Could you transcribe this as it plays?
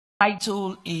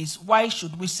Title is, why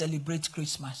should we celebrate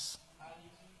Christmas?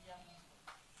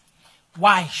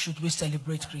 Why should we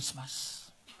celebrate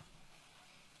Christmas?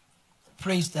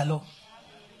 Praise the Lord.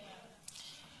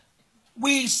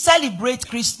 We celebrate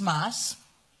Christmas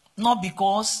not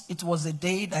because it was a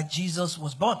day that Jesus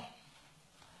was born,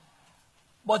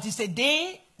 but it's a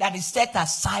day that is set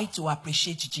aside to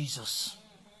appreciate Jesus.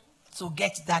 So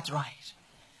get that right.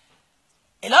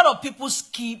 A lot of people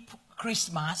skip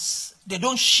Christmas. They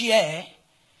don't share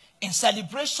in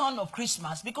celebration of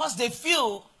Christmas because they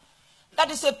feel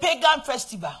that it's a pagan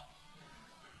festival.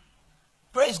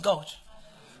 Praise God.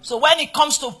 So when it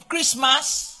comes to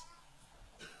Christmas,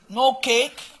 no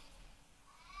cake,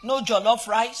 no jollof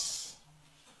rice,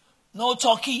 no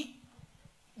turkey.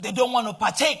 They don't want to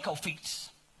partake of it.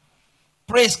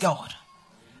 Praise God.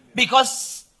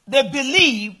 Because they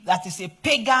believe that it's a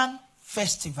pagan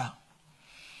festival.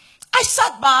 I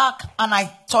sat back and I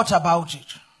thought about it.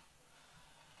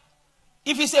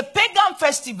 If it's a pagan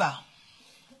festival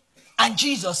and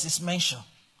Jesus is mentioned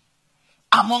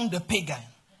among the pagan,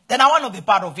 then I want to be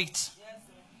part of it.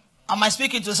 Am I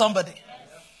speaking to somebody?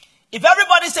 If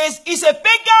everybody says it's a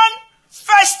pagan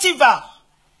festival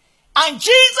and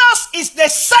Jesus is the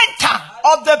center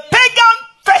of the pagan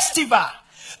festival,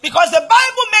 because the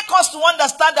Bible makes us to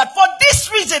understand that for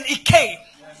this reason it came.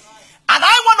 And I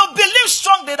want to believe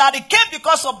strongly that it came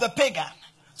because of the pagan,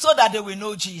 so that they will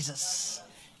know Jesus.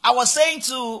 I was saying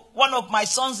to one of my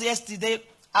sons yesterday,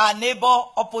 our neighbor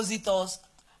opposite us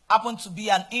happened to be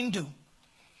an Hindu.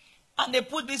 And they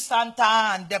put this Santa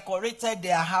and decorated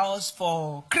their house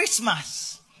for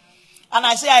Christmas. And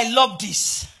I said, I love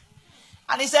this.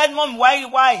 And he said, Mom,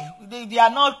 why? They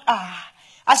are not.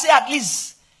 I said, at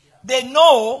least they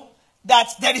know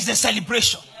that there is a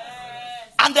celebration.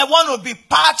 And they want to be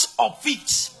part of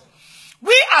it.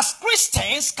 We as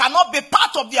Christians cannot be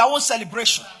part of their own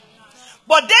celebration.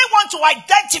 But they want to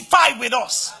identify with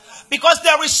us. Because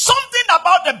there is something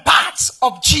about the birth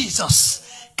of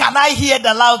Jesus. Can I hear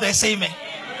the loudest amen?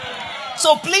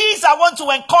 So please, I want to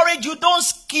encourage you, don't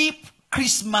skip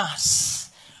Christmas.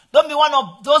 Don't be one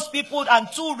of those people and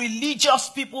too religious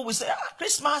people will say,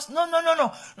 Christmas, no.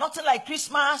 Nothing like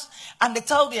Christmas. And they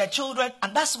tell their children,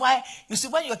 and that's why, you see,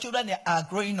 when your children are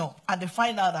growing up and they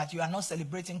find out that you are not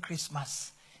celebrating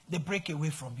Christmas, they break away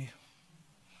from you.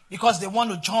 Because they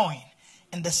want to join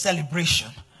in the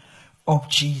celebration of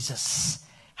Jesus.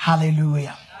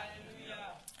 Hallelujah.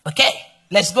 Okay,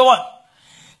 let's go on.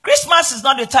 Christmas is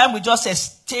not the time we just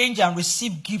exchange and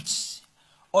receive gifts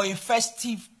or a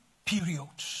festive period.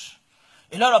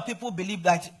 A lot of people believe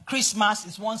that Christmas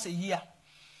is once a year.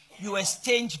 You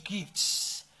exchange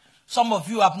gifts. Some of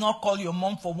you have not called your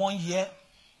mom for 1 year.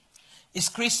 It's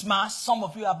Christmas. Some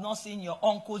of you have not seen your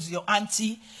uncles, your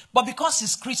auntie. But because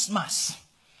it's Christmas,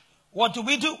 what do?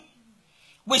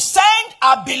 We send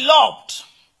our beloved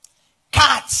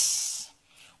cards.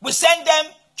 We send them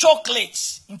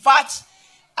chocolates. In fact,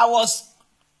 I was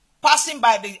passing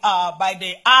by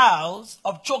the aisles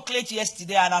of chocolate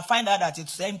yesterday and I find out that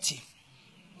it's empty.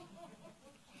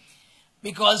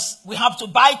 Because we have to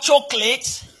buy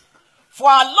chocolate for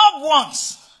our loved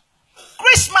ones.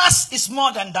 Christmas is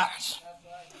more than that.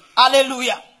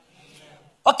 Hallelujah.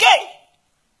 Okay.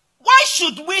 Why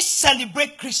should we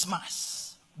celebrate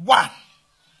Christmas? One,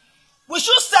 we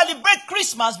should celebrate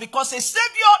Christmas because a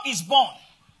Savior is born.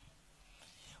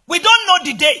 We don't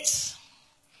know the dates.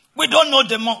 We don't know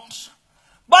the month.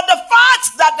 But the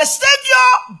fact that the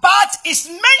Savior birth is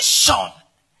mentioned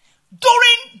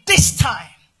during this time,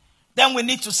 then we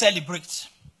need to celebrate.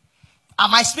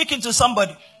 Am I speaking to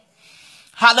somebody?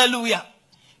 Hallelujah.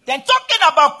 Then talking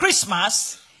about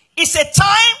Christmas is a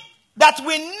time that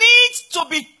we need to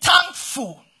be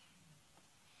thankful.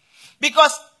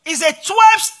 Because it's a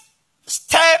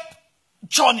 12-step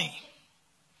journey.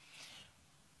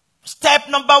 Step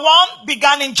number 1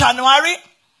 began in January.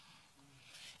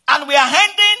 And we are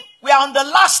on the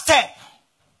last step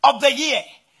of the year,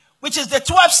 which is the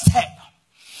 12th step.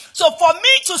 So for me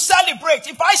to celebrate,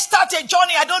 if I start a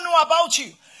journey, I don't know about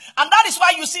you. And that is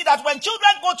why you see that when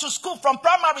children go to school from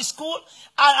primary school,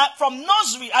 from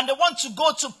nursery, and they want to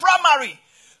go to primary,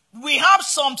 we have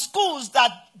some schools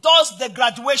that does the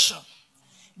graduation.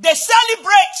 They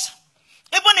celebrate.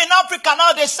 Even in Africa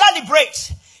now, they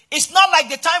celebrate. It's not like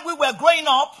the time we were growing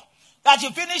up, that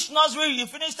you finish nursery, you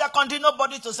finish secondary,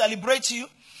 nobody to celebrate you.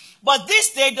 But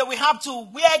this day, that we have to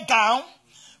wear gown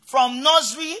from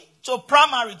nursery to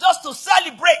primary just to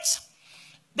celebrate.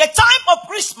 The time of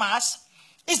Christmas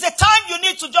is the time you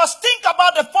need to just think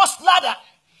about the first ladder,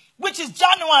 which is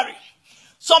January.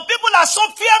 Some people are so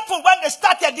fearful when they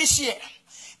started this year.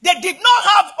 They did not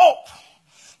have hope.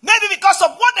 Maybe because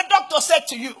of what the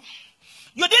to you.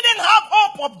 You didn't have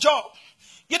hope of job.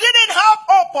 You didn't have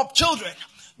hope of children.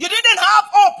 You didn't have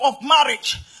hope of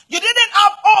marriage. You didn't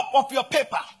have hope of your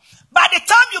paper. By the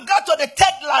time you got to the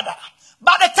third ladder,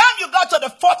 by the time you got to the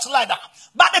fourth ladder,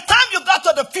 by the time you got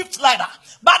to the fifth ladder,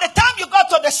 by the time you got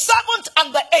to the seventh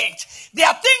and the eighth, there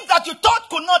are things that you thought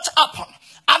could not happen.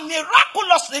 And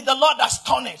miraculously, the Lord has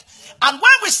done it. And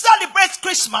when we celebrate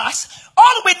Christmas,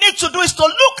 all we need to do is to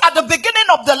look at the beginning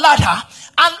of the ladder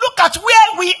and look at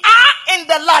where we are in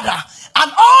the ladder.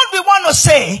 And all we want to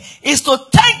say is to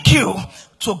thank you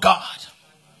to God.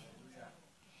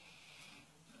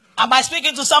 Am I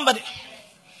speaking to somebody?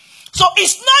 So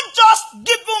it's not just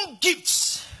giving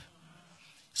gifts.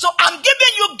 So I'm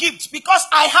giving you gifts because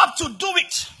I have to do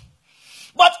it.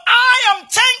 But I am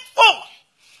thankful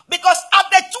because at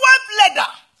the 12th ladder,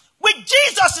 with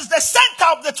Jesus is the center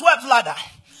of the 12th ladder.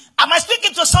 Am I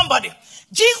speaking to somebody?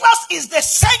 Jesus is the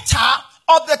center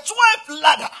of the 12th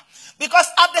ladder. Because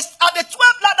at the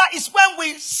 12th ladder is when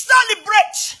we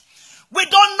celebrate. We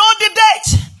don't know the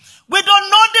date. We don't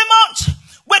know the month.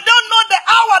 We don't know the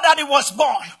hour that he was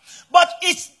born. But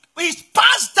it's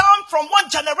passed down from one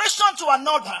generation to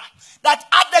another. That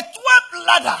at the 12th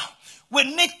ladder,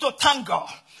 we need to thank God.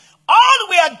 All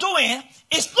we are doing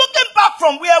is looking back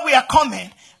from where we are coming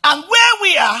and where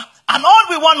we are. And all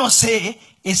we want to say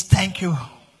is thank you.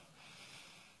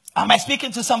 Am I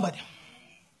speaking to somebody?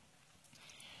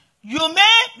 You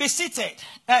may be seated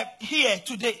here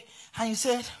today and you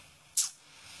said,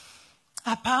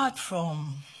 apart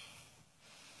from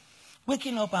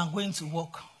waking up and going to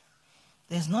work,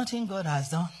 there's nothing God has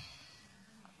done.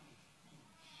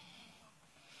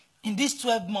 In this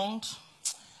 12 months,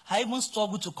 I even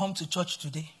struggled to come to church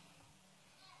today.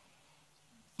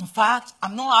 In fact,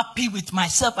 I'm not happy with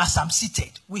myself as I'm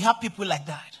seated. We have people like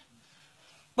that.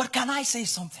 But can I say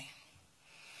something?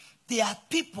 There are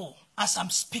people, as I'm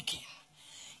speaking,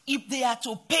 if they are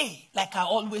to pay, like I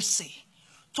always say,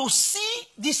 to see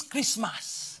this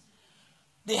Christmas,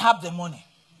 they have the money.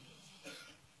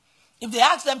 If they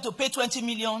ask them to pay 20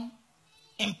 million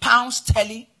in pounds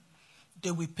sterling,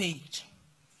 they will pay it.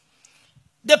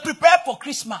 They prepared for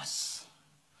Christmas,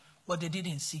 but they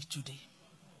didn't see it today.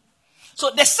 So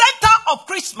the center of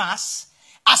Christmas,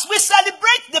 as we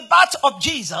celebrate the birth of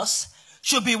Jesus,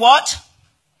 should be what?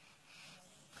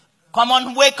 Come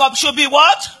on, wake up. Should be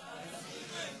what?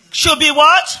 Should be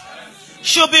what?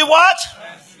 Should be what?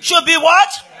 Should be what?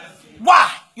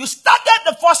 Why? You started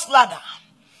the first ladder.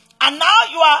 And now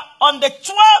you are on the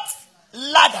 12th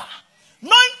ladder.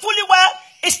 Knowing fully well,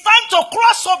 it's time to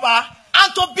cross over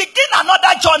and to begin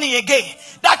another journey again.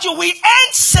 That you will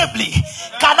end safely.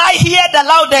 Can I hear the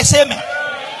loudest amen?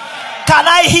 Can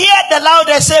I hear the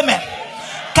loudest amen?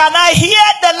 Can I hear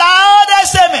the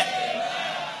loudest amen?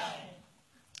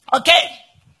 Okay.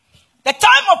 The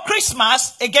time of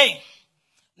Christmas, again.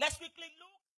 Let's quickly